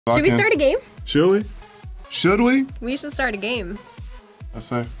Should we start a game? Should we? Should we? We should start a game. I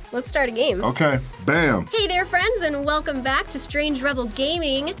say. Let's start a game. Okay. Bam. Hey there, friends, and welcome back to Strange Rebel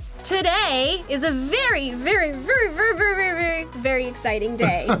Gaming. Today is a very exciting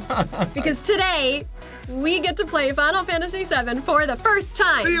day. Because today, we get to play Final Fantasy VII for the first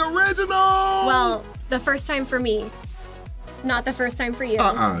time. The original! Well, the first time for me. Not the first time for you.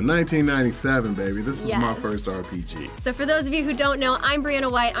 1997, baby. This is my Yes. first RPG. So for those of you who don't know, I'm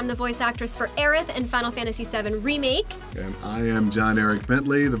Briana White. I'm the voice actress for Aerith in Final Fantasy VII Remake. And I am John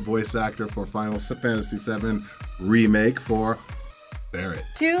Bentley, the voice actor for Final Fantasy VII Remake for Barret.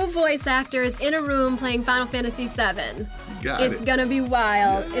 Two voice actors in a room playing Final Fantasy VII. It's gonna be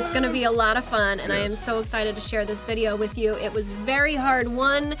wild. Yes. It's gonna be a lot of fun, and I am so excited to share this video with you. It was very hard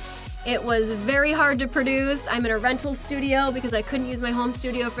won. It was very hard to produce. I'm in a rental studio because I couldn't use my home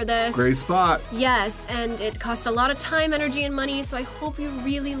studio for this. Great spot. Yes, and it cost a lot of time, energy, and money, so I hope you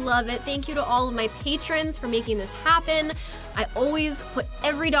really love it. Thank you to all of my patrons for making this happen. I always put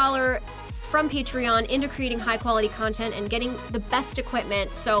every dollar from Patreon into creating high quality content and getting the best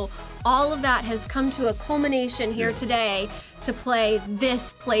equipment, so all of that has come to a culmination here today to play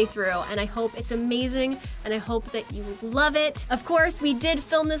this playthrough, and I hope it's amazing, and I hope that you love it. Of course, we did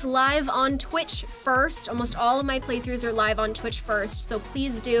film this live on Twitch first. Almost all of my playthroughs are live on Twitch first, so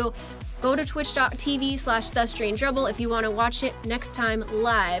please do go to twitch.tv/TheStrangeRebel if you want to watch it next time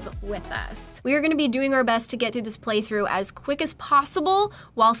live with us. We are going to be doing our best to get through this playthrough as quick as possible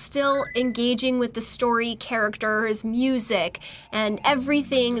while still engaging with the story, characters, music, and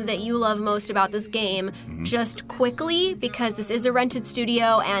everything that you love most about this game just quickly, because this is a rented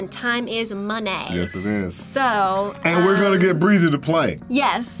studio and time is money. Yes, it is. So, and we're going to get Breezy to play.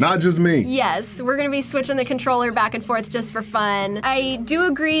 Yes. Not just me. Yes, we're going to be switching the controller back and forth just for fun. I do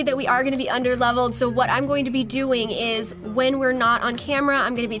agree that we are going to be under-leveled, so what I'm going to be doing is when we're not on camera,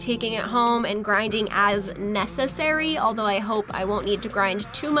 I'm going to be taking it home and grinding as necessary, although I hope I won't need to grind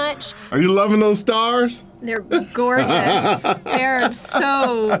too much. Are you loving those stars? They're gorgeous. They're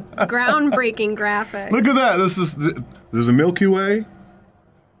so groundbreaking graphics. Look at that. There's a Milky Way.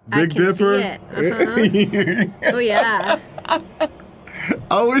 Big Dipper. See it. Oh yeah.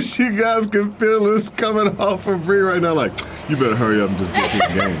 I wish you guys could feel this coming off of Bree right now. Like, you better hurry up and just get to the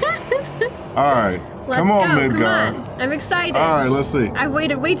game. All right. Come on, Midgar. Come on. I'm excited. All right, let's see. I've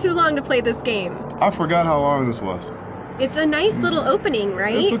waited way too long to play this game. I forgot how long this was. It's a nice little opening,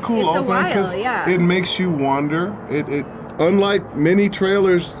 right? It's a cool opening because it makes you wonder. It unlike many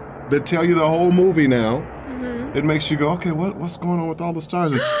trailers that tell you the whole movie now, it makes you go, okay, what's going on with all the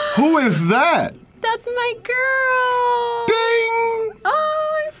stars? And who is that? That's my girl. Ding!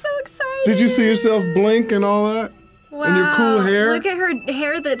 Oh, I'm so excited. Did you see yourself blink and all that? Wow. And your cool hair? Look at her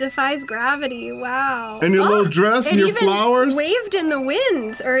hair that defies gravity. Wow. And your little dress and your flowers? It waved in the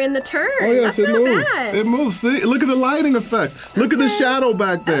wind or in the turn. Oh, yes, That's it not moves. bad. It moves. See, look at the lighting effects. Look at the shadow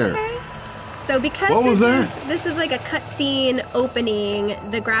back there. Okay. So because this is like a cutscene opening,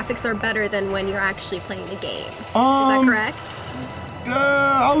 the graphics are better than when you're actually playing the game. Is that correct?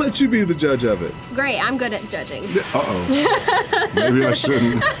 I'll let you be the judge of it. Great, I'm good at judging. Uh-oh. Maybe I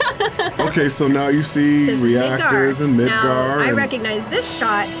shouldn't. Okay, so now you see reactors and Midgar. Now, I recognize this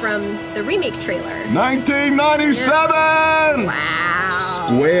shot from the remake trailer. 1997! Wow.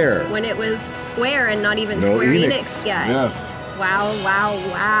 Square. When it was Square and not even Square Enix yet. Yes. Wow, wow,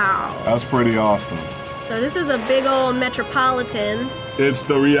 wow. That's pretty awesome. So this is a big old Metropolitan. It's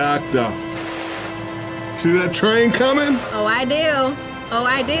the reactor. See that train coming? Oh, I do. Oh,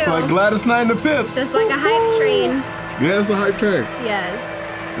 I do. It's like Gladys Knight in the Pit. Just like a hype train. Yeah, it's a hype train. Yes.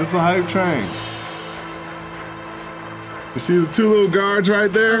 It's a hype train. You see the two little guards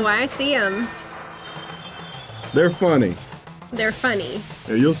right there? Oh, I see them. They're funny. They're funny.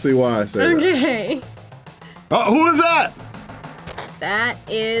 Yeah, you'll see why I say that. Okay. Oh, who is that? That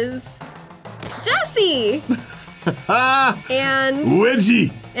is Jesse. And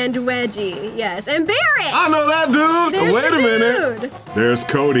Wedgie. And Wedgie, yes. And Barret! I know that dude! There's Wait a minute. There's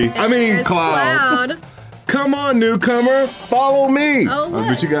Cody. And Cloud. Come on, newcomer. Follow me. Oh, what?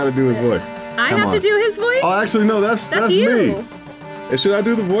 But you gotta do his voice. I have to do his voice? Oh, actually, no, that's you. me. And should I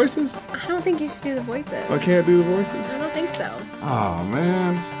do the voices? I don't think you should do the voices. I can't do the voices? I don't think so. Oh,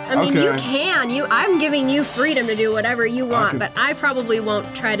 man. I mean, you can. I'm giving you freedom to do whatever you want, but I probably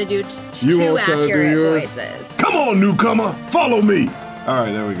won't try to do too accurate voices. Come on, newcomer. Follow me. All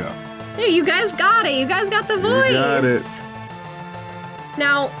right, there we go. Hey, you guys got it. You guys got the voice. You got it.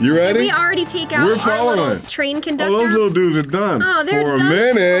 Now, you ready? Did we already take out our little train conductor? Oh, those little dudes are done. Oh, they're done for a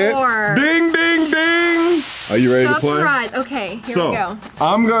minute. Ding, ding, ding. Are you ready to play? Okay, here we go.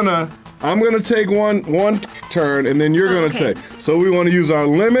 I'm gonna take one turn, and then you're gonna say. So we want to use our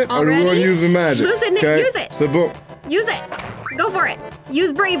limit, or do we want to use the magic? Use it, Nick. Okay? Use it. So boom. Use it. Go for it.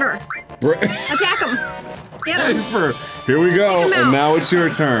 Use Braver. Attack him. Get him. Here we go. And now it's your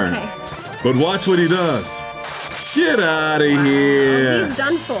turn. Okay. But watch what he does. Get out of here. He's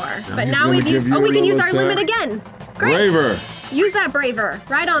done for. But now we've used. Oh, we can use our limit again. Great. Braver. Use that Braver.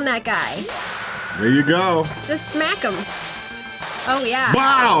 Right on that guy. There you go. Just smack him. Oh, yeah.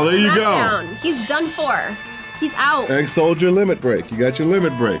 Wow, there you go. Down. He's done for. He's out. Ex-soldier limit break. You got your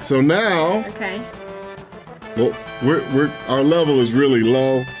limit break. So now. Okay. Well, our level is really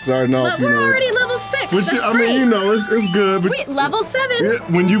low. Starting off, we're already level 6. Which That's I great. mean, you know, it's good. But wait, level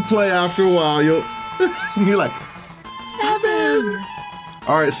 7? When you play after a while, you're like 7.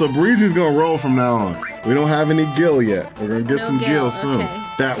 All right, so Breezy's gonna roll from now on. We don't have any Gil yet. We're gonna get some Gil soon. Okay.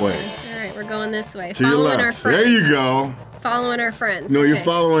 That way. All right, we're going this way. To your left. Our friends. There you go. Following our friends. No, you're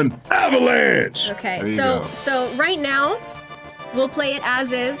following Avalanche. Okay, so right now, we'll play it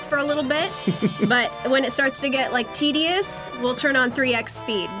as is for a little bit, but when it starts to get like tedious, we'll turn on 3x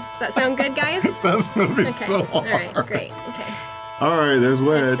speed. Does that sound good, guys? That's gonna be so hard. All right, great. Okay. All right, there's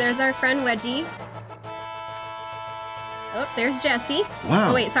Wedge. There's our friend Wedgie. Oh, there's Jesse. Wow.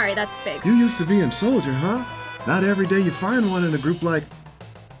 Oh wait, sorry, that's Biggs. You used to be in Soldier, huh? Not every day you find one in a group like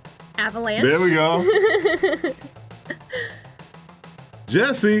Avalanche. There we go.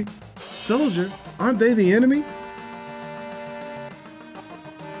 Jesse, Soldier, aren't they the enemy?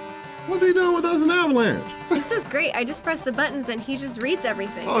 What's he doing with us in Avalanche? This is great. I just press the buttons and he just reads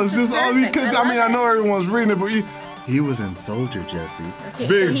everything. Oh, it's just all because I know everyone's reading it, but he was in Soldier, Jesse. Okay,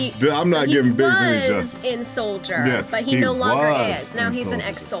 Biggs, I'm not giving Biggs any justice. He was in Soldier, but he no longer is. Now he's an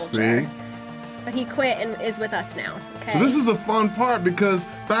ex-soldier. See? But he quit and is with us now. Okay. So this is a fun part because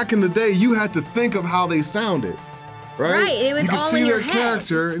back in the day, you had to think of how they sounded. Right? Right, it was all in your head. You could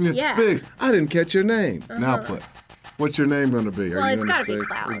see their character and Biggs, I didn't catch your name. Now put. What's your name gonna be? Well, it's gotta be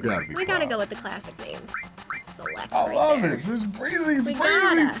Cloud. It's gotta be We gotta go with the classic names. Select I love it. It's Breezy. It's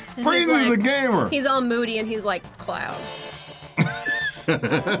Breezy. Breezy's a gamer. He's all moody and he's like, Cloud.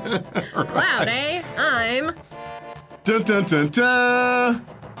 Cloud, eh? I'm. Dun dun dun dun.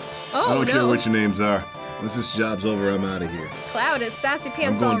 Oh, I don't care what your names are. Once this job's over, I'm out of here. Cloud is sassy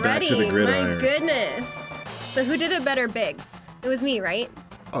pants I'm going already. Back to the gridiron. My goodness. So who did it better, Biggs? It was me, right?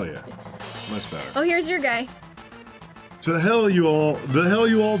 Oh yeah, much better. Oh, here's your guy. So the hell you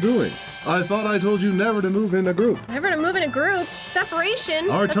all doing? I thought I told you never to move in a group. Never to move in a group. Separation.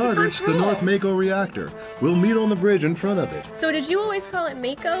 Our That's target's the North Mako reactor. We'll meet on the bridge in front of it. So did you always call it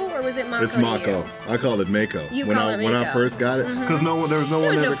Mako or was it Mako? It's Mako. I called it Mako. When I first got it, because there was no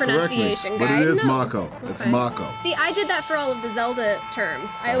one there to correct me. But it is Mako. Okay. It's Mako. See, I did that for all of the Zelda terms.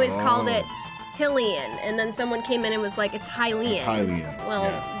 I always called it Hylian, and then someone came in and was like, it's Hylian. It's Hylian.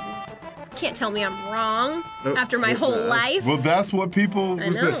 Well, can't tell me I'm wrong after my whole life. Well, that's what people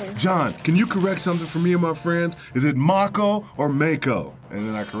would say. John, can you correct something for me and my friends? Is it Mako or Mako? And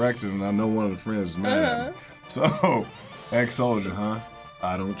then I corrected and I know one of the friends is mad at me. So, ex-soldier, huh?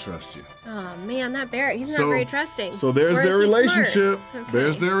 I don't trust you. Oh, man, that Barret, he's not very trusting. So there's their relationship. Okay.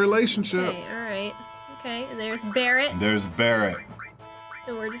 There's their relationship. Okay, all right. Okay, and there's Barret. There's Barret.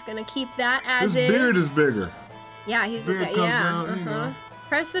 And we're just going to keep that as is. His beard is bigger. Yeah, he's the guy. Yeah. You know.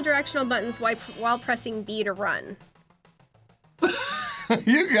 Press the directional buttons while pressing B to run.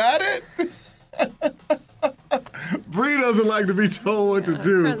 You got it? Bree doesn't like to be told what to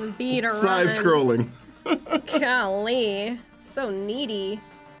do. Press B to Side scrolling. Golly, so needy.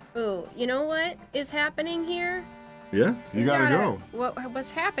 Ooh, you know what is happening here? Yeah, you gotta go.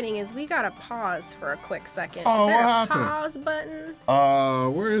 What's happening is we gotta pause for a quick second. Oh, is there what a happened? Pause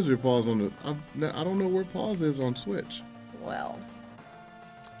button? Where is your pause on the? I don't know where pause is on Switch. Well,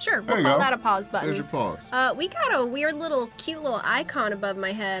 sure, we'll call that a pause button. There's your pause. We got a weird cute little icon above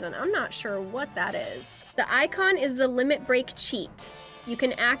my head, and I'm not sure what that is. The icon is the limit break cheat. You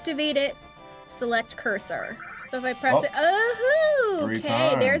can activate it, select cursor. So if I press it,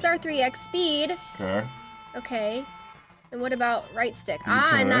 okay, there's our 3x speed. Okay. Okay. And what about right stick?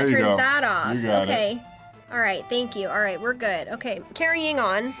 And that turns that off. You got it. All right, thank you. All right, we're good. Okay, carrying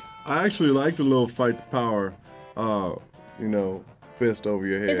on. I actually like the little fight the power, fist over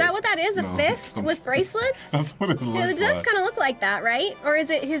your head. Is that what that is? A fist with bracelets? That's what it looks like. It does kind of look like that, right? Or is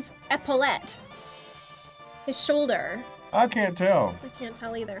it his epaulette? His shoulder? I can't tell. I can't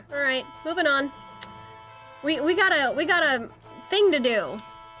tell either. All right, moving on. We got a thing to do.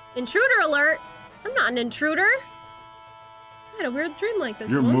 Intruder alert. I'm not an intruder. I had a weird dream like this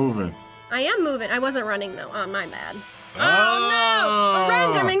You're once. moving. I am moving. I wasn't running though. Oh, my bad. Oh no! A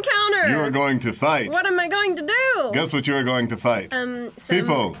random encounter! You are going to fight. What am I going to do? Guess what you are going to fight?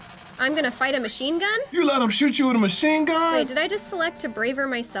 People. I'm gonna fight a machine gun? You let him shoot you with a machine gun? Wait, did I just select to braver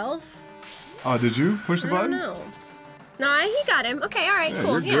myself? Oh, did you push the button? I don't know. No, he got him. Okay, all right,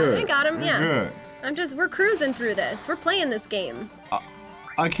 cool. Good. I got him. You're good. We're cruising through this. We're playing this game.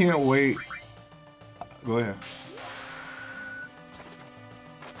 I can't wait. Go ahead.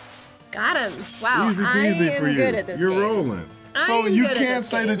 Got him. Wow, Easy peasy for you. Good at this You're game. rolling. So you can't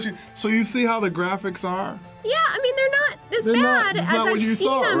say that you. So you see how the graphics are? Yeah, I mean they're not as bad as I've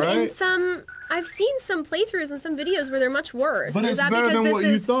seen them in some. I've seen some playthroughs and some videos where they're much worse. But it's better than what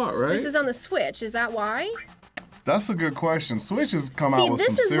you thought, right? This is on the Switch. Is that why? That's a good question. Switch has come out with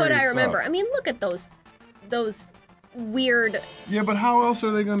some serious stuff. See, this is what I remember. I mean, look at those weird. Yeah, but how else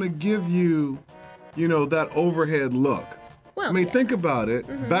are they going to give you, that overhead look? Well, I mean, think about it.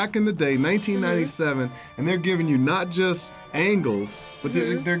 Back in the day, 1997, and they're giving you not just angles, but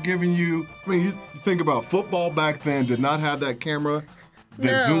they're giving you. I mean, you think about football back then did not have that camera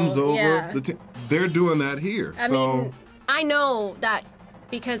that zooms over. Yeah. They're doing that here. I mean, I know that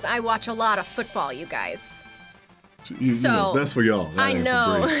because I watch a lot of football, you guys. That's for y'all. That ain't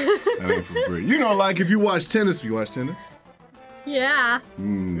know. For Bree. That ain't for Bree. Like if you watch tennis, you watch tennis? Yeah.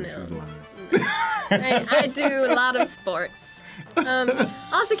 No. She's lying. I do a lot of sports.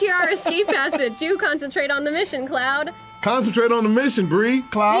 I'll secure our escape passage. You concentrate on the mission, Cloud. Concentrate on the mission, Bree.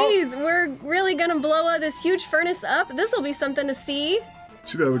 Cloud. Jeez, we're really gonna blow this huge furnace up. This will be something to see.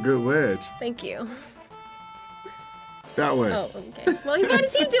 She does a good wedge. Thank you. That way. Oh, okay. Well, what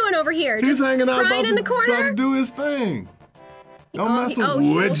is he doing over here? He's just hanging out in the corner? about to do his thing. Don't mess with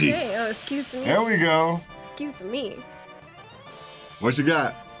Wedgie. Okay. Oh, excuse me. There we go. Excuse me. What you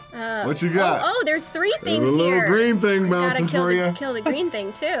got? What you got? Oh, there's 3 things there's a here. little green thing bouncing for you. Kill the green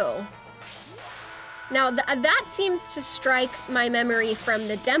thing too. Now that seems to strike my memory from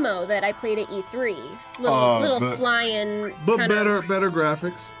the demo that I played at E3. Little flying. But better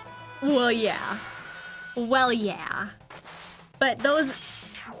graphics. Well, yeah. But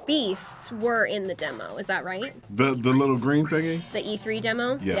those beasts were in the demo, is that right? The little green thingy? The E3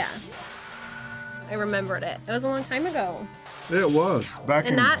 demo? Yes. Yeah. I remembered it. It was a long time ago. It was. Back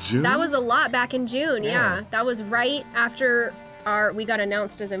in June? That was a lot back in June, yeah. That was right after we got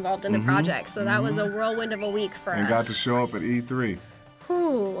announced as involved in the project, so that was a whirlwind of a week for us. And got to show up at E3.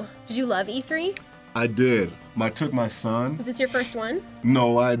 Ooh. Did you love E3? I did. I took my son. Was this your first one?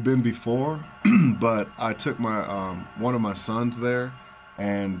 No, I had been before, but I took my one of my sons there,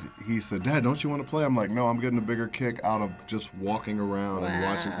 and he said, "Dad, don't you want to play?" I'm like, "No, I'm getting a bigger kick out of just walking around and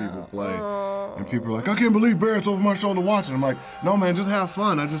watching people play." Aww. And people are like, "I can't believe Barrett's over my shoulder watching." I'm like, "No, man, just have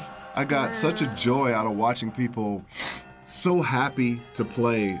fun." I got such a joy out of watching people so happy to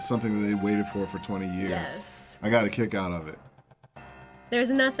play something that they waited for 20 years. Yes. I got a kick out of it. There's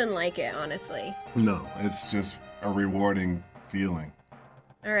nothing like it, honestly. No, it's just a rewarding feeling.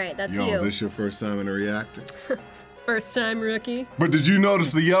 All right, that's you. Yo, this your first time in a reactor? First time, rookie. But did you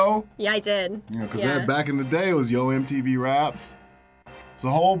notice the Yo? Yeah, I did. Because back in the day, it was Yo MTV Raps. There's a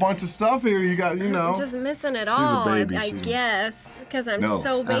whole bunch of stuff here you got, I'm just missing it all. She's a baby, I guess, because I'm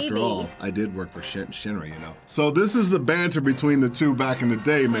so baby. After all, I did work for Shinra, So this is the banter between the two back in the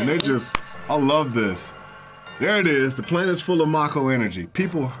day, man. I love this. There it is. The planet's full of Mako energy.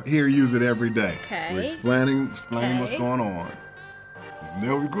 People here use it every day. Okay. We're explaining what's going on.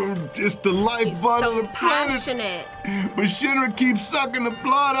 There we go. It's the lifeblood of the passionate. planet. But Shinra keeps sucking the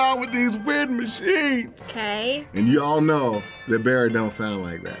blood out with these weird machines. Okay. And you all know that Barret don't sound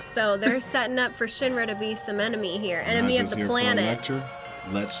like that. So they're setting up for Shinra to be some enemy here. Enemy of the planet.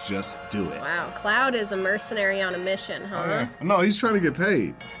 Let's just do it. Wow, Cloud is a mercenary on a mission, huh? Oh, yeah. No, he's trying to get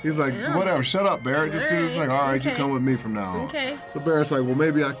paid. He's like, whatever, shut up, Barret. Just do this thing. All right, you come with me from now on. Okay. So Barret's like, well,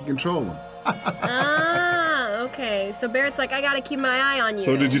 maybe I can control him. Okay. So Barrett's like, I gotta keep my eye on you.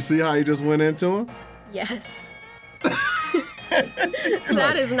 So did you see how he just went into him? Yes.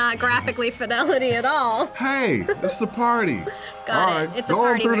 That is not graphically fidelity at all. Hey, it's the party. Got it. It's a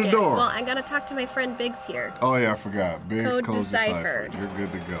party. Go on through the door. Well, I gotta talk to my friend Biggs here. Oh yeah, I forgot. Biggs Code deciphered. You're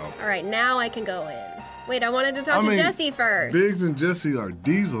good to go. All right, now I can go in. Wait, I wanted to talk to Jesse first. Biggs and Jesse are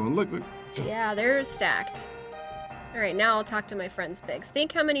diesel, and look. Yeah, they're stacked. All right, now I'll talk to my friends, Biggs.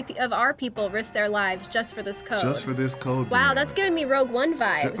 Think how many of our people risk their lives just for this code. Just for this code. Wow, man. that's giving me Rogue One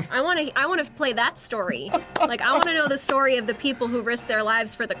vibes. I want to play that story. Like, I want to know the story of the people who risk their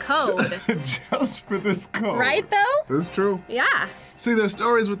lives for the code. Just for this code. Right, though? That's true. Yeah. See, there's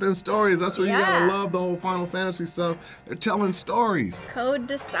stories within stories. That's what you gotta love, the whole Final Fantasy stuff. They're telling stories. Code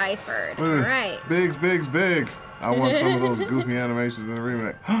deciphered. All right. Biggs, Biggs, Biggs. I want some of those goofy animations in the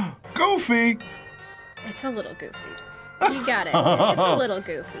remake. Goofy! It's a little goofy. You got it. It's a little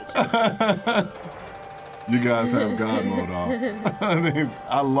goofy. You guys have God mode off.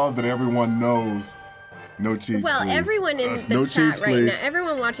 I love that everyone knows no cheats, well, please. Everyone in the no chat cheats, right please. now,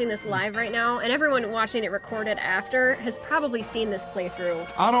 everyone watching this live right now, and everyone watching it recorded after has probably seen this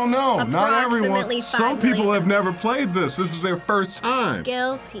playthrough. I don't know. Not everyone. 5 Some people have never played this. This is their first time.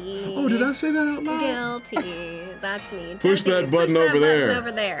 Guilty. Oh, did I say that out loud? Guilty. That's me. Push Jesse, that button push over that there. Button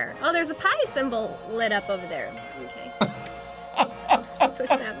over there. Oh, there's a pie symbol lit up over there. Okay. Push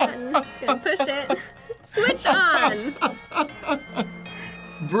that button. I'm just gonna push it. Switch on.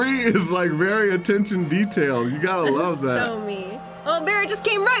 Bree is like very attention detailed. You gotta love that. So me. Oh, Barret just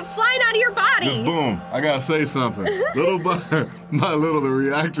came right flying out of your body. Just boom. I gotta say something. Little by little, the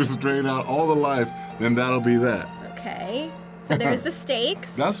reactors drain out all the life, then that'll be that. Okay. So there's the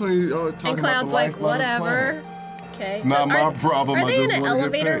stakes. That's when you talking and Cloud's about the like, whatever. Okay. It's not my problem. Are I they just in an want to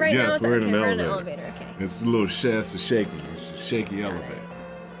get elevator paid. right now? Yes, we're in an We're elevator. in an elevator. Okay. It's a little shaky. It's a shaky elevator.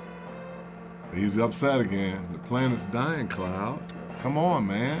 He's upset again. The planet's dying, Cloud. Come on,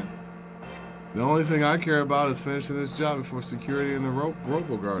 man. The only thing I care about is finishing this job before security and the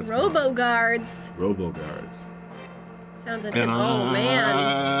robo-guards come. Robo-guards. Robo-guards. Sounds like oh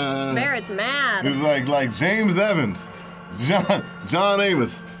man. Barret's mad. It's like James Evans. John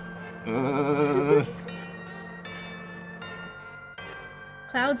Amos.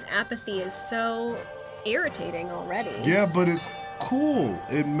 Cloud's apathy is so irritating already. Yeah, but it's cool.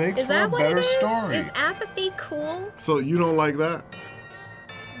 It makes for a better story. Is apathy cool? So you don't like that?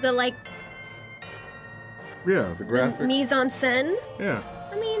 The like. Yeah, the graphics. The mise en scène. Yeah.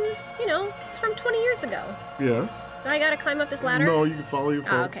 I mean, you know, it's from 20 years ago. Yes. Do I gotta climb up this ladder? No, you can follow your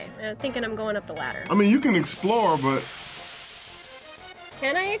folks. Oh, okay. Thinking I'm going up the ladder. I mean, you can explore, but.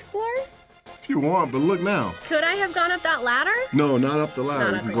 Can I explore? If you want, but look now. Could I have gone up that ladder? No, not up the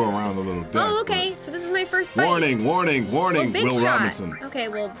ladder. You can go around the little deck. Oh, okay. So this is my first fight. Warning, warning, warning, Big Will shot. Robinson. Okay,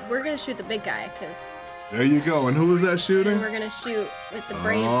 well, we're gonna shoot the big guy, because... There you go. And who is that shooting? And we're gonna shoot with the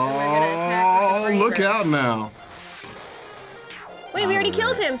brave, and we're gonna attack with the look out now. Wait, we already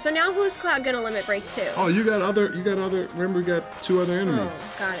killed him, so now who's Cloud gonna limit break to? Oh, you got other, remember we got 2 other enemies.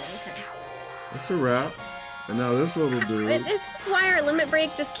 Oh, got it, okay. That's a wrap. And now this little dude. Is this why our limit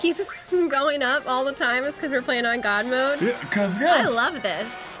break just keeps going up all the time? It's because we're playing on God mode? Yeah, because yes. I love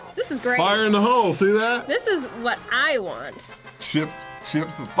this. This is great. Fire in the hole, see that? This is what I want.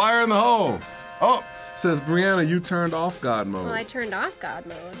 Chips, fire in the hole. Oh, says Briana, you turned off God mode. Well, I turned off God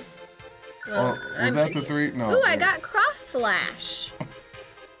mode. Well, was that the 3? No. Ooh, I got cross slash.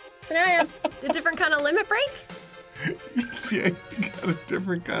 So now I have a different kind of limit break? Yeah, you got a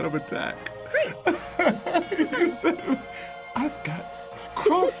different kind of attack. Great. I've got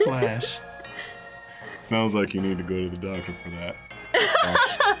cross slash. Sounds like you need to go to the doctor for that.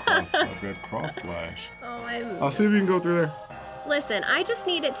 I've got cross slash. Oh, I'll see if you can go through there. Listen, I just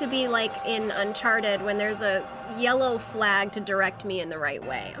need it to be like in Uncharted when there's a yellow flag to direct me in the right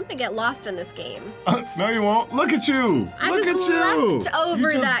way. I'm gonna get lost in this game. No, you won't. Look at you. Look at you. Leapt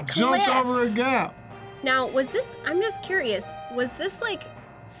over that cliff. Jumped over a gap. Now, was this? I'm just curious. Was this like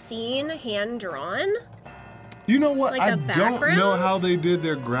scene hand drawn? You know what? Like I don't know how they did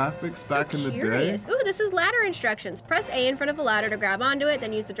their graphics back in the day. Ooh, this is ladder instructions. Press A in front of a ladder to grab onto it,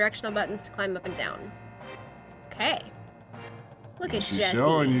 then use the directional buttons to climb up and down. Okay. Look at She's Jessie.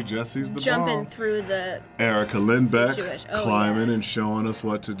 showing you Jessie's the jumping bomb. through the Erica Lindbeck climbing yes. and showing us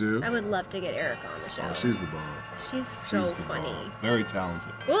what to do. I would love to get Erica on the show. Oh, she's the bomb. She's so funny. Bomb. Very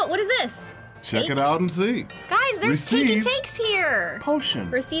talented. Whoa, what is this? Check it out and see. Guys, there's takey takes here. Potion.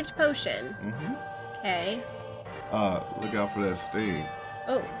 Received potion. Mm-hmm. Okay. Look out for that sting.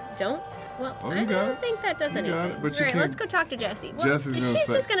 Oh, don't? Well, I don't think that does anything. Got it, but All right, let's go talk to Jessie. Well, she's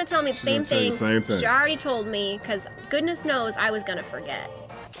just going to tell me the same thing. She already told me, because goodness knows I was going to forget.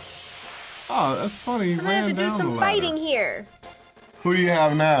 Oh, that's funny. I'm going to have to do some fighting here. Who do you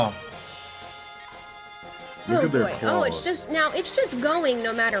have now? Look at their claws. Oh, it's just going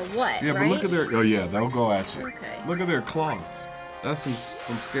no matter what, Yeah, right? but look at their, oh yeah, they'll go at you. Okay. Look at their claws. That's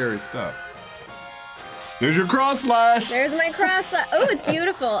some scary stuff. There's your cross slash. There's my cross slash. Oh, it's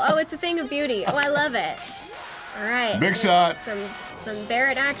beautiful. Oh, it's a thing of beauty. Oh, I love it. All right. Big shot. Some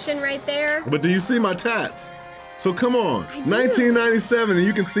Barret action right there. But do you see my tats? So come on, 1997, and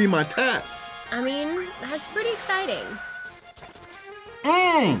you can see my tats. I mean, that's pretty exciting.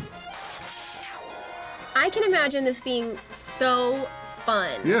 I can imagine this being so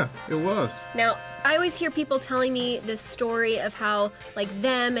fun. Yeah, it was. Now, I always hear people telling me this story of how, like,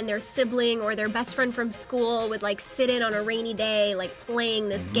 them and their sibling or their best friend from school would, like, sit in on a rainy day, like, playing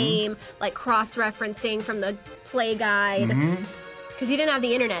this game, like, cross-referencing from the play guide. Because you didn't have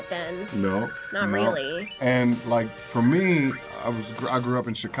the internet then. No. Not really. And, like, for me, I grew up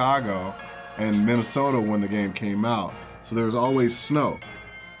in Chicago, and Minnesota when the game came out. So there was always snow.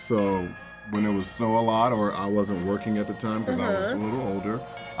 So when there was snow a lot, or I wasn't working at the time because I was a little older,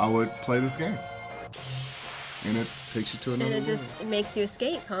 I would play this game. And it takes you to another And it makes you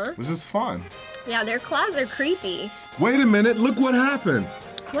escape, huh? It's just fun. Yeah, their claws are creepy. Wait a minute, look what happened.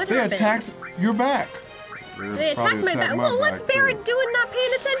 What happened? They attacked your back. They attacked my back. Well, what's Barret doing not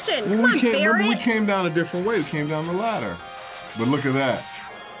paying attention? Come on, Barret. Remember, we came down a different way. We came down the ladder. But look at that.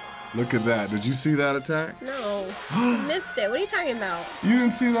 Look at that. Did you see that attack? No. I missed it. What are you talking about? You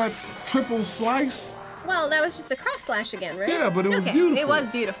didn't see that triple slice? Well, that was just the cross slash again, right? Yeah, but it was beautiful. It was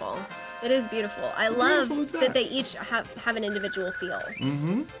beautiful. It is beautiful. I love that they each have an individual feel.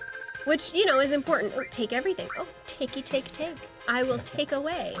 Mm-hmm. Which, you know, is important. Oh, take everything. Oh, take. I will take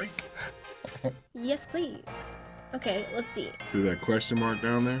away. Yes, please. Okay, let's see. See that question mark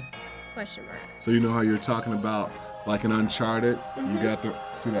down there? Question mark. So you know how you're talking about like an Uncharted? You got the,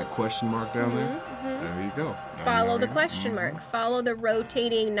 see that question mark down there? There you go. Follow the question mark. Follow the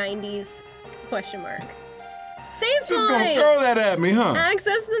rotating 90s question mark. Save point! She's gonna throw that at me, huh?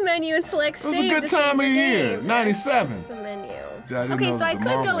 Access the menu and select save. It was a good time of year, 97. Access the menu. Okay, so I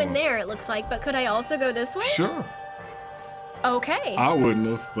could go in there, it looks like, but could I also go this way? Sure. Okay. I wouldn't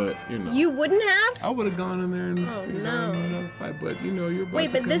have, but you know. You wouldn't have? I would have gone in there and another fight, but you know, you're about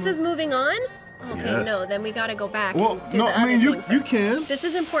Wait, but this is moving on? Okay, yes. No, then we gotta go back. Well, and do no, the I mean, other thing you can. This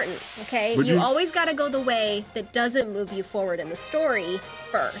is important, okay? But you always gotta go the way that doesn't move you forward in the story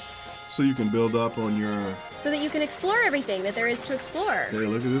first. So you can build up on your... So that you can explore everything that there is to explore. Hey,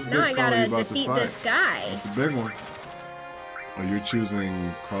 look at this big Now I gotta about defeat to fight. this guy. It's a big one. Oh, you're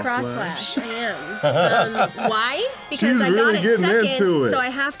choosing cross slash? I am. Why? Because She's I really got it getting second, into it. so I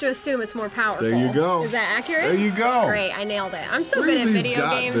have to assume it's more powerful. There you go. Is that accurate? There you go. Great, I nailed it. I'm so good at video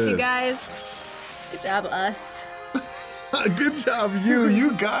games, you guys. Good job, us. Good job, you.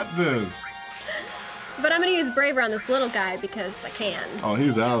 You got this. But I'm gonna use Braver on this little guy because I can. Oh,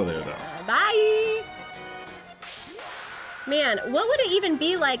 he's out of there, though. Bye! Man, what would it even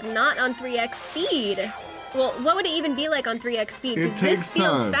be like not on 3x speed? Well, what would it even be like on 3x speed? Because this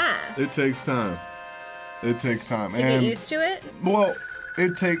feels fast. It takes time. It takes time. To get used to it? Well,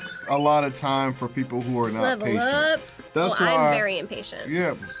 it takes a lot of time for people who are not patient. Level up. That's why I'm very impatient.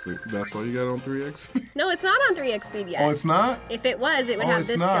 Yeah, that's why you got it on 3x speed. No, it's not on 3x speed yet. Oh, it's not? If it was, it would have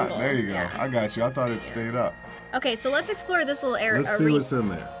this not. symbol. There you go. Yeah. I got you. I thought it stayed up. Okay, so let's explore this little area. Let's see what's in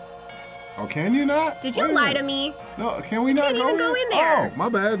there. Oh, can you not? Did you lie to me? No, can we not go in? Can't even go in there. Oh, my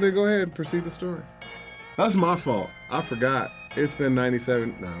bad. Then go ahead and proceed the story. That's my fault. I forgot. It's been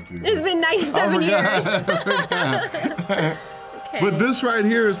 97. No, it's been 97 years. Okay. But this right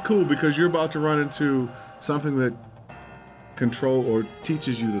here is cool because you're about to run into something that control or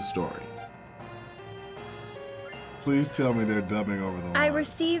teaches you the story. Please tell me they're dubbing over the line. I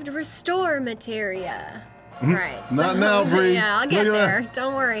received restore materia. Right. So, not now, Bree. Yeah, I'll get there.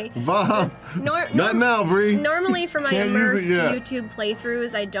 Don't worry. Bob. Not now, Bree. Normally for my immersed YouTube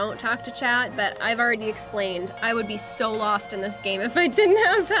playthroughs, I don't talk to chat, but I've already explained I would be so lost in this game if I didn't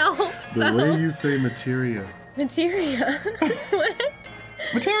have help. The way you say materia. Materia. What?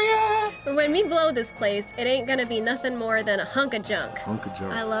 Materia! When we blow this place, it ain't gonna be nothing more than a hunk of junk. Hunk of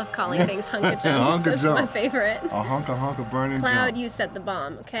junk. I love calling things hunk of junk. That's my favorite. A hunk of burning junk. Cloud, you set the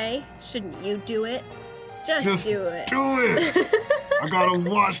bomb, okay? Shouldn't you do it? Just do it. Do it! I gotta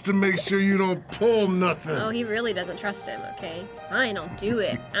watch to make sure you don't pull nothing. Oh, he really doesn't trust him, okay? Fine, I'll do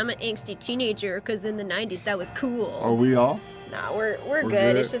it. I'm an angsty teenager, because in the 90s that was cool. Are we all? Nah, we're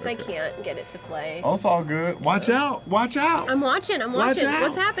good. It's just I can't get it to play. Oh, it's all good. Watch out. Watch out. I'm watching. What's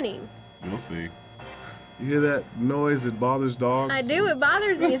happening? You'll see. You hear that noise? It bothers dogs? I do. It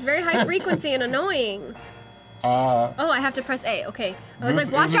bothers me. It's very high frequency and annoying. Oh, I have to press A. Okay. I was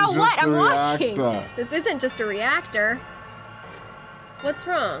like, watch out what? I'm watching. This isn't just a reactor. What's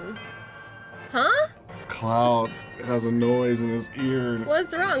wrong? Huh? Cloud has a noise in his ear.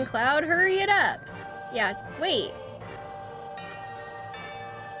 What's wrong, Cloud? Hurry it up. Yes. Wait.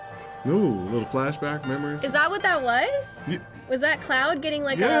 Ooh, little flashback memories. Is that what that was? Yeah. Was that Cloud getting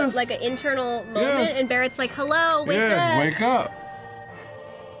like an internal moment? Yes. And Barret's like, hello, wake up. Wake up.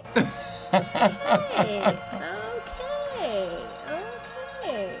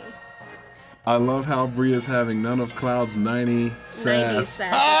 Okay. I love how Bria's having none of Cloud's 90s sass. 90s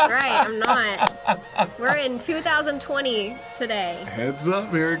sass. That's right, I'm not. We're in 2020 today. Heads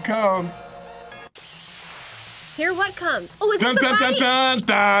up, here it comes. Here what comes? Oh, is it the dun, fight? dun,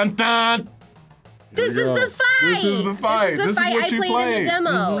 dun, dun. This is the fight! This is the fight. This is the fight I played in the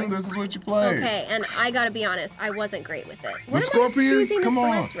demo. This is what you played. Okay, and I gotta be honest, I wasn't great with it. The Scorpion? What am I choosing Come to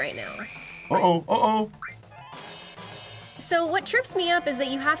on. select right now? Uh-oh. So what trips me up is that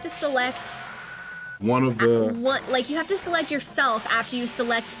you have to select one of the... like, you have to select yourself after you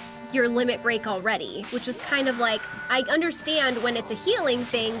select your limit break already, which is kind of like, I understand when it's a healing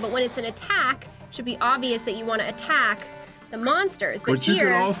thing, but when it's an attack, it should be obvious that you want to attack the monsters. But you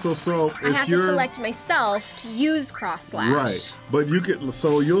here, can also, I have to select myself to use cross slash. Right, but you can,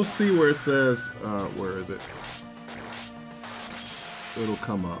 so you'll see where it says, where is it? It'll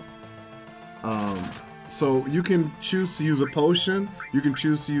come up. So you can choose to use a potion, you can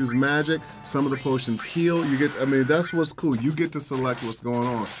choose to use magic, some of the potions heal, you get, I mean, that's what's cool, you get to select what's going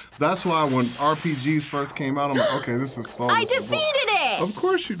on. That's why when RPGs first came out, I'm like, okay, this is so... I defeated it! Of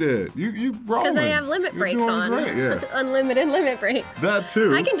course you did, you rolling. Because I have limit breaks on. Great, yeah. Unlimited limit breaks. That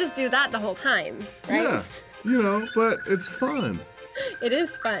too. I can just do that the whole time, right? Yeah, you know, but it's fun. It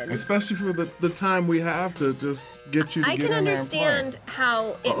is fun. Especially for the time we have to just get you to get in there and play. I can understand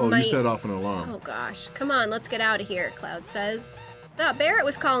how it might... you set off an alarm. Oh gosh, come on, let's get out of here, Cloud says. Oh, Barret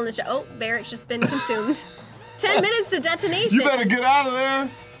was calling the show. Oh, Barret's just been consumed. 10 minutes to detonation. You better get out of there.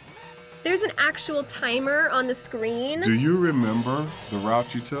 There's an actual timer on the screen. Do you remember the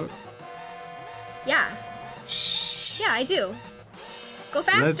route you took? Yeah. Yeah, I do. Go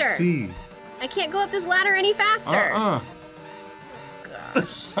faster. Let's see. I can't go up this ladder any faster.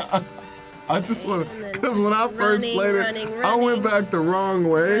 I just want to, because when I first played it, I went back the wrong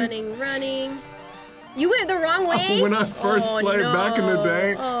way. Running. You went the wrong way? When I first played back in the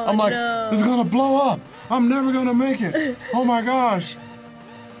day, I'm like, it's going to blow up. I'm never going to make it. Oh my gosh.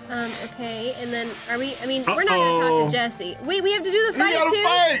 Okay, and then we're not going to talk to Jesse. Wait, we have to do the fight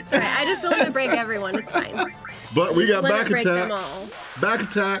too? It's all right, I just limit break everyone, it's fine. But we got back attack. Back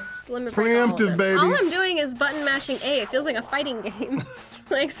attack. Preemptive, baby. All I'm doing is button mashing A. It feels like a fighting game.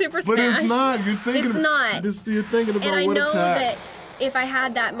 Like Super Smash. But it's not. You're thinking. It's not. You're thinking about what attacks. And I know that if I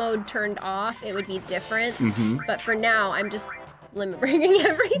had that mode turned off, it would be different. But for now, I'm just limit breaking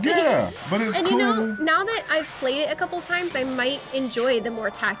everything. Yeah, but it's cool. And you know, now that I've played it a couple times, I might enjoy the more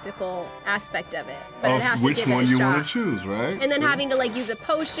tactical aspect of it. But I'd have to which one you want to choose, right? And then having to like use a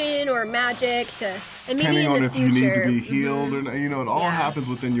potion or magic to, and maybe depending in on the if future, you need to be healed or you know, it all happens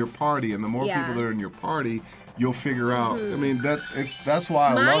within your party, and the more people that are in your party, you'll figure out. I mean, that's why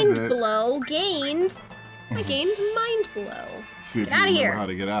I love it. Mind blow gained. I gained mind blow. See if you remember how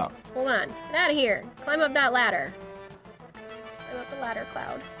to get out. Hold on, get out of here. Climb up that ladder. Climb up the ladder,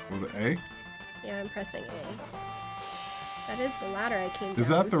 Cloud. Was it A? Yeah, I'm pressing A. That is the ladder I came down. Is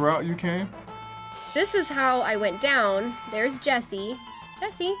that the route you came? This is how I went down. There's Jessie.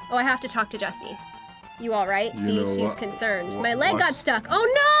 Jessie? Oh, I have to talk to Jessie. You all right? See, she's concerned. My leg got stuck.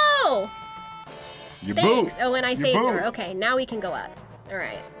 Oh no! Thanks. Oh, and I saved her. Okay, now we can go up. All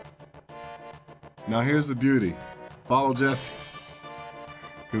right. Now here's the beauty. Follow Jessie.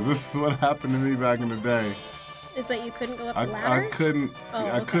 Because this is what happened to me back in the day. Is that you couldn't go up the ladder?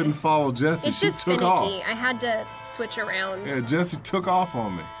 I couldn't follow Jessie. It's just took finicky. Off. I had to switch around. Yeah, Jessie took off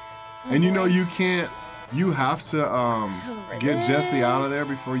on me. And you know you can't. You have to get Jessie out of there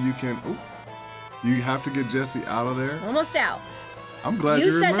before you can. You have to get Jessie out of there. Almost out. I'm glad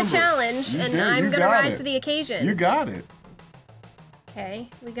you remember. You set the challenge, and I'm gonna rise to the occasion. You got it. Okay,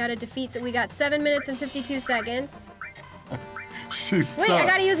 we gotta defeat. So we got 7 minutes and 52 seconds. She's stuck. Wait, I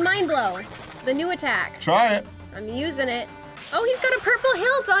gotta use Mind Blow, the new attack. Try it. I'm using it. Oh, he's got a purple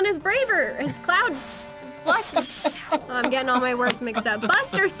hilt on his his cloud. I'm getting all my words mixed up.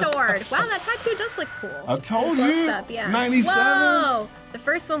 Buster Sword. Wow, that tattoo does look cool. I told you. Up, yeah. 97. Whoa. The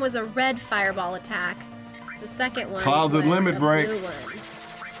first one was a red fireball attack. The second one Clouds was of limit break. Blue one.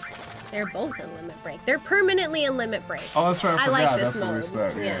 They're both in limit break. They're permanently in limit break. Oh, that's right. I forgot. like this that's mode.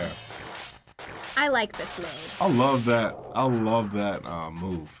 What we said. Yeah. I like this mode. I love that. I love that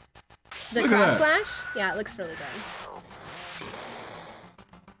move. The cross slash? Yeah, it looks really good.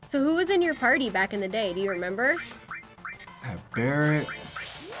 So who was in your party back in the day? Do you remember? Barret,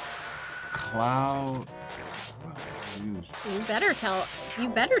 Cloud. You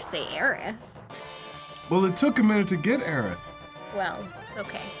better say Aerith. Well, it took a minute to get Aerith. Well,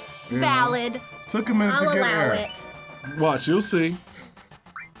 okay. Valid. Took a minute to get Aerith. I'll allow it. Watch, you'll see.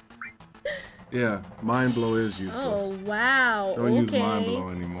 Yeah, Mind Blow is useless. Oh, wow. Don't use Mind Blow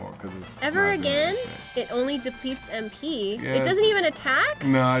anymore because it's ever again? It only depletes MP. Yeah, it doesn't even attack?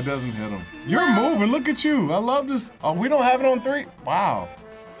 No, it doesn't hit him. You're moving. Look at you. I love this. Oh, we don't have it on 3. Wow.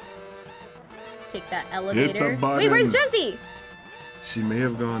 Take that elevator. Hit the button. Wait, where's Jessie? She may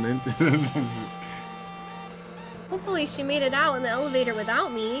have gone into this. Hopefully she made it out in the elevator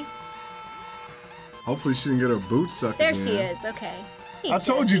without me. Hopefully she didn't get her boots stuck There again. she is. Okay. Hey, I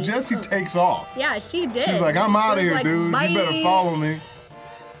told you, Jessie takes off. Yeah, she did. She's like, I'm out of here, dude. Bye. You better follow me.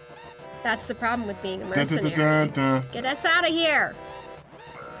 That's the problem with being a mercenary. Get us out of here.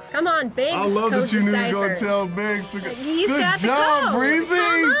 Come on, Biggs. I love that you knew you were going to tell Biggs to go. Good job, Breezy.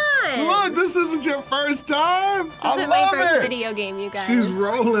 Come on. Look, this isn't your first time. This isn't my first video game, you guys. She's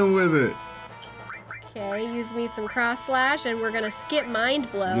rolling with it. Okay, use me some cross slash, and we're gonna skip mind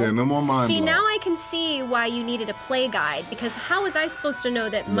blow. Yeah, no more mind blow. See, now I can see why you needed a play guide, because how was I supposed to know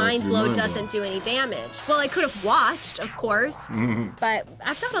that mind blow doesn't do any damage? Well, I could have watched, of course, but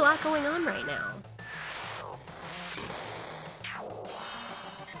I've got a lot going on right now.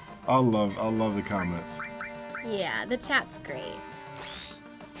 I love the comments. Yeah, the chat's great.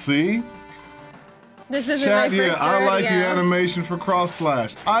 See? This isn't my first rodeo. I like the animation for cross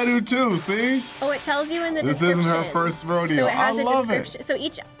slash. I do too, see? Oh, it tells you in the description. This isn't her first rodeo. So it has I love it. So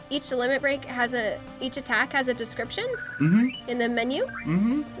each limit break has each attack has a description in the menu?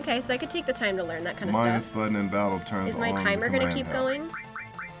 Okay, so I could take the time to learn that kind of stuff. Minus button in battle turns on. Is my timer gonna keep going?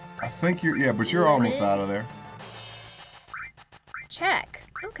 I think you're, but you're almost out of there. Check.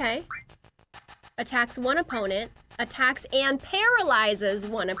 Okay. Attacks one opponent. Attacks and paralyzes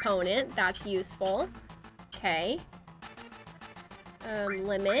one opponent. That's useful. Okay.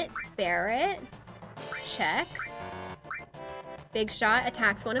 Limit. Barret. Check. Big shot.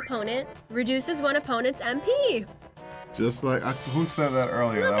 Attacks one opponent. Reduces one opponent's MP. Just like, who said that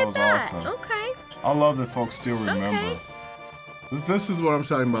earlier? Look that was that. awesome. Okay. I love that folks still remember. Okay. This is what I'm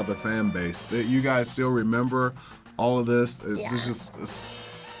talking about, the fan base. That you guys still remember all of this. It's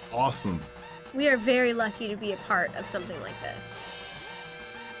awesome. We are very lucky to be a part of something like this.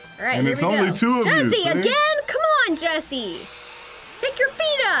 All right, and here it's we only go. two of you. Jesse, again? Come on, Jesse. Pick your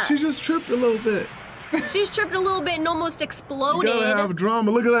feet up. She just tripped a little bit. She's tripped a little bit and almost exploded. You gotta have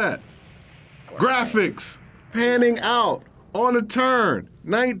drama. Look at that. Graphics panning out on a turn.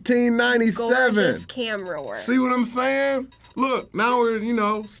 1997. Gorgeous camera work. See what I'm saying? Look, now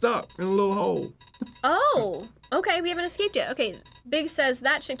we're, stuck in a little hole. Oh, okay, we haven't escaped yet. Okay, Biggs says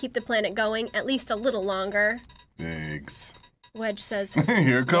that should keep the planet going at least a little longer. Biggs. Wedge says,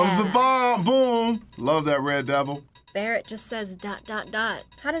 here comes the bomb. Boom. Love that red devil. Barret just says ...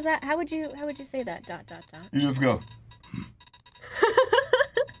 How would you say that ? You just go.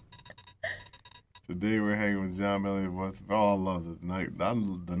 Today we're hanging with John Bentley. Oh, I love the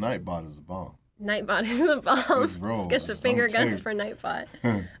Nightbot is a bomb. Nightbot is the bomb. Gets the finger guns for Nightbot.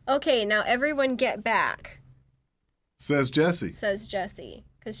 Okay, now everyone get back. Says Jesse. Says Jesse.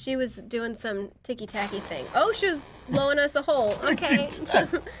 Because she was doing some ticky-tacky thing. Oh, she was blowing us a hole. Okay. It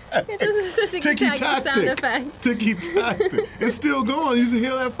just is a ticky-tacky sound effect. Ticky-tacky. It's still going. You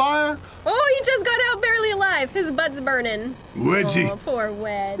hear that fire? Oh, he just got out barely alive. His butt's burning. Wedgie. Oh, poor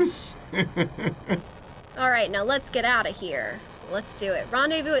Wedge. All right, now let's get out of here. Let's do it.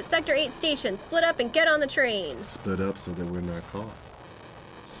 Rendezvous at Sector 8 station. Split up and get on the train. Split up so that we're not caught.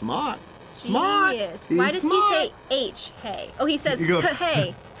 Smart. Smart. Genius. Why does he say H? Hey. Oh, he says goes,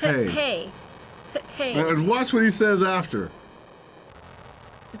 hey. Hey. Hey. Hey. And watch what he says after.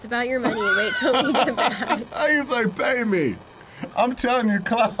 It's about your money. Wait till we get back. He's like, pay me. I'm telling you,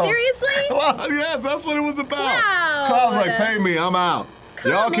 Cloud. Seriously? Cloud, yes, that's what it was about. Cloud. Cloud's like, pay me. I'm out.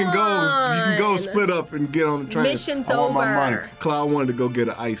 Y'all can go. You can go on. split up and get on the train. Mission's I want over. my money. Cloud wanted to go get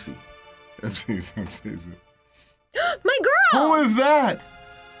an icy. I'm teasing. My girl. Who is that?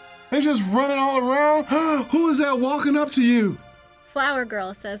 They're just running all around. Who is that walking up to you? Flower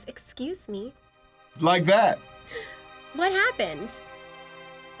Girl says, excuse me. Like that. What happened?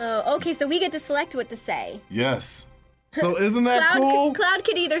 Oh, okay, so we get to select what to say. Yes. So isn't that cool? Cloud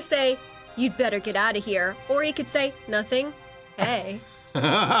could either say, you'd better get out of here, or he could say, nothing. Hey.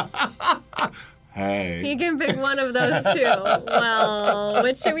 Hey. He can pick one of those two. Well,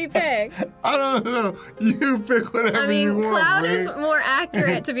 which should we pick? I don't know. You pick whatever you want. Cloud is more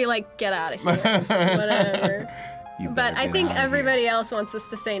accurate to be like, get out of here. Whatever. But I think everybody else wants us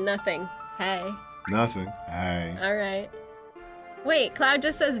to say nothing. Hey. Nothing. Hey. All right. Wait, Cloud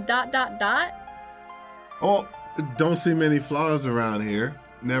just says ... Oh, don't see many flowers around here.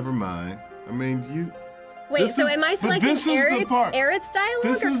 Never mind. I mean, you... Wait, so am I selecting Aerith's dialogue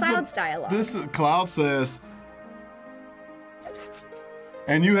or Cloud's dialogue? Cloud says,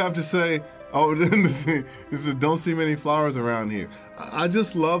 and you have to say, oh, it says, don't see many flowers around here. I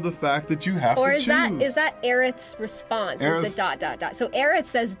just love the fact that you have to choose. Or is that Aerith's response? Is the ... So Aerith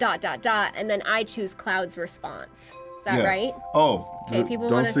says ... and then I choose Cloud's response. Is that right? Oh, okay, people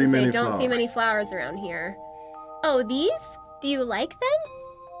want us to say, don't see many flowers around here. Oh, these? Do you like them?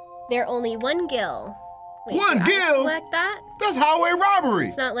 They're only one gill. Wait, one gill? Select that? That's highway robbery.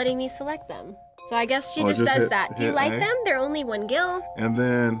 It's not letting me select them. So I guess she just says that. Do you like them? They're only one gill. And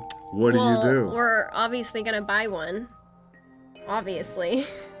then what do you do? We're obviously gonna buy one. Obviously.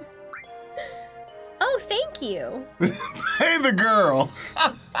 thank you. Pay the girl.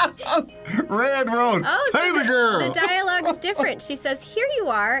 Red Road. Oh, pay so the girl. The dialogue's different. She says, here you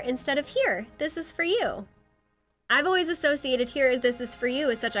are, instead of here. This is for you. I've always associated here, this is for you,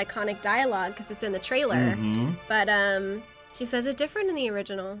 as such iconic dialogue because it's in the trailer. Mm-hmm. But she says it different in the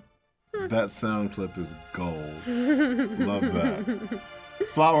original. That sound clip is gold. Love that.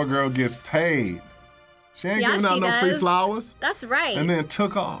 Flower girl gets paid. She ain't giving out no free flowers. That's right. And then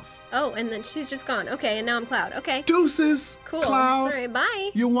took off. Oh, and then she's just gone. Okay, and now I'm Cloud. Okay. Deuces. Cool. Cloud. All right,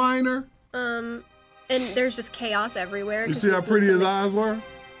 bye. You whiner. And there's just chaos everywhere. You see how pretty his eyes were?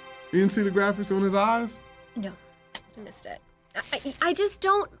 You didn't see the graphics on his eyes? No, I missed it. I just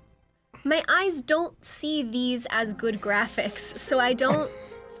don't. My eyes don't see these as good graphics, so I don't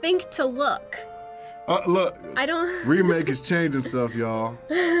think to look. Look. I don't. Remake is changing stuff, y'all.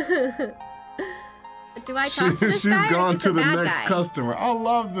 Do I talk to this She's guy, gone to the next guy? customer. I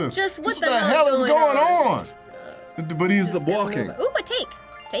love this. Just what the hell is going on? But he's the walking. Ooh, a take.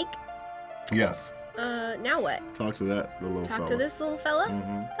 Take. Yes. Now what? Talk to that little fella. Talk to this little fella?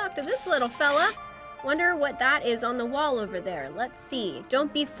 Mm-hmm. Talk to this little fella. Wonder what that is on the wall over there. Let's see.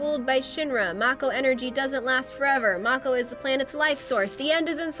 Don't be fooled by Shinra. Mako energy doesn't last forever. Mako is the planet's life source. The end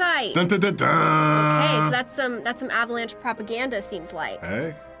is in sight. Dun, dun, dun, dun. Okay, so that's some Avalanche propaganda, seems like.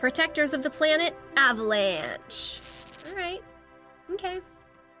 Hey. Protectors of the planet, Avalanche. All right. Okay.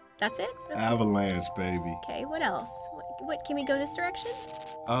 That's it? Avalanche, baby. Okay, what else? What can we go this direction?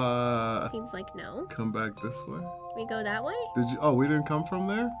 Seems like no. Come back this way. Can we go that way? Did you? Oh, we didn't come from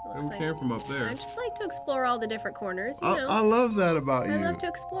there? We like came from up there. I just like to explore all the different corners, you know. I love that about you. I love to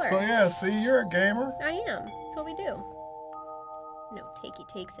explore. So yeah, see, you're a gamer. I am. That's what we do. No takey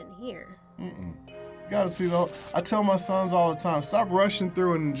takes in here. Mm-mm. You gotta see the. I tell my sons all the time, stop rushing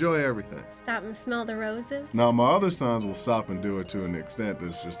through and enjoy everything. Stop and smell the roses. Now my other sons will stop and do it to an extent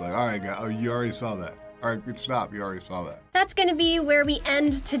that's just like, all right, guys, oh, you already saw that. All right, stop. You already saw that. That's gonna be where we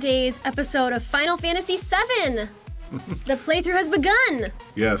end today's episode of Final Fantasy VII. The playthrough has begun.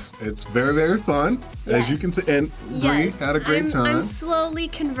 Yes, it's very, very fun, as you can see. And Bree had a great time. I'm slowly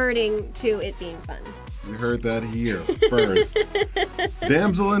converting to it being fun. You heard that here first.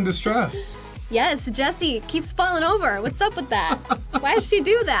 Damsel in distress. Yes, Jessie keeps falling over. What's up with that? Why does she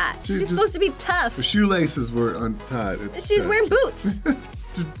do that? She's supposed to be tough. The shoelaces were untied. She's wearing boots.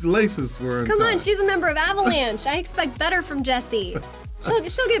 The laces were untied. Come on, she's a member of Avalanche. I expect better from Jessie.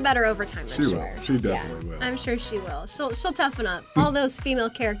 She'll get better over time, I'm sure. She will. She definitely will. I'm sure she will. She'll toughen up. All those female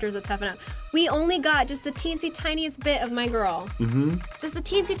characters will toughen up. We only got just the teensy tiniest bit of my girl. Mm-hmm. Just the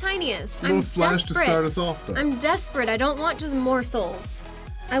teensy tiniest. A little flash to start us off, though. I'm desperate. I don't want just morsels.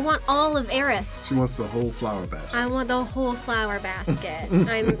 I want all of Aerith. She wants the whole flower basket. I want the whole flower basket.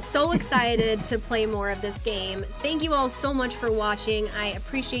 I'm so excited to play more of this game. Thank you all so much for watching. I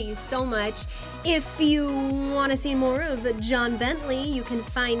appreciate you so much. If you want to see more of John Bentley, you can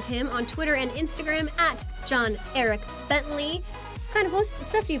find him on Twitter and Instagram at John Eric Bentley. What kind of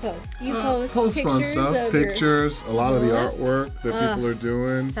stuff do you post? You post pictures fun stuff. of pictures, a lot of the artwork that people are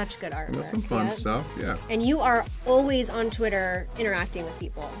doing. Such good artwork. You know, some fun stuff, yeah. And you are always on Twitter interacting with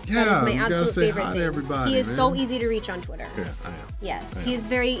people. Yeah, that is my you absolute gotta say favorite hi thing. to everybody, He is man. so easy to reach on Twitter. Yeah, I am. Yes, I am.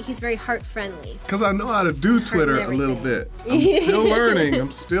 he's very heart friendly. Because I know how to do Twitter a little bit. I'm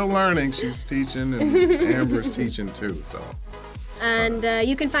still learning. She's teaching and Amber's teaching too, so. And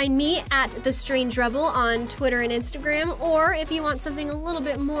you can find me at The Strange Rebel on Twitter and Instagram, or if you want something a little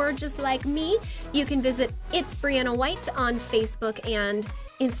bit more just like me, you can visit It's Briana White on Facebook and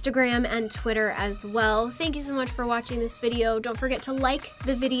Instagram and Twitter as well. Thank you so much for watching this video. Don't forget to like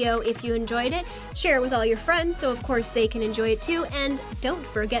the video if you enjoyed it, share it with all your friends so of course they can enjoy it too, and don't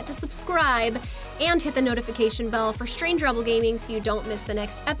forget to subscribe and hit the notification bell for Strange Rebel Gaming so you don't miss the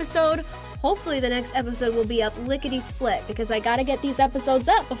next episode. Hopefully the next episode will be up lickety-split because I gotta get these episodes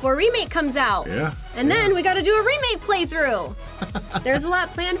up before Remake comes out. Yeah. And then we gotta do a Remake playthrough. There's a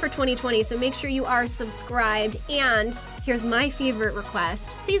lot planned for 2020, so make sure you are subscribed. And here's my favorite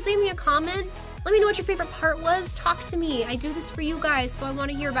request. Please leave me a comment. Let me know what your favorite part was. Talk to me. I do this for you guys, so I want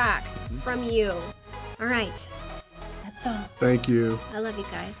to hear back from you. All right. That's all. Thank you. I love you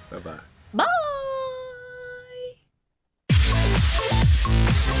guys. Bye-bye. Bye.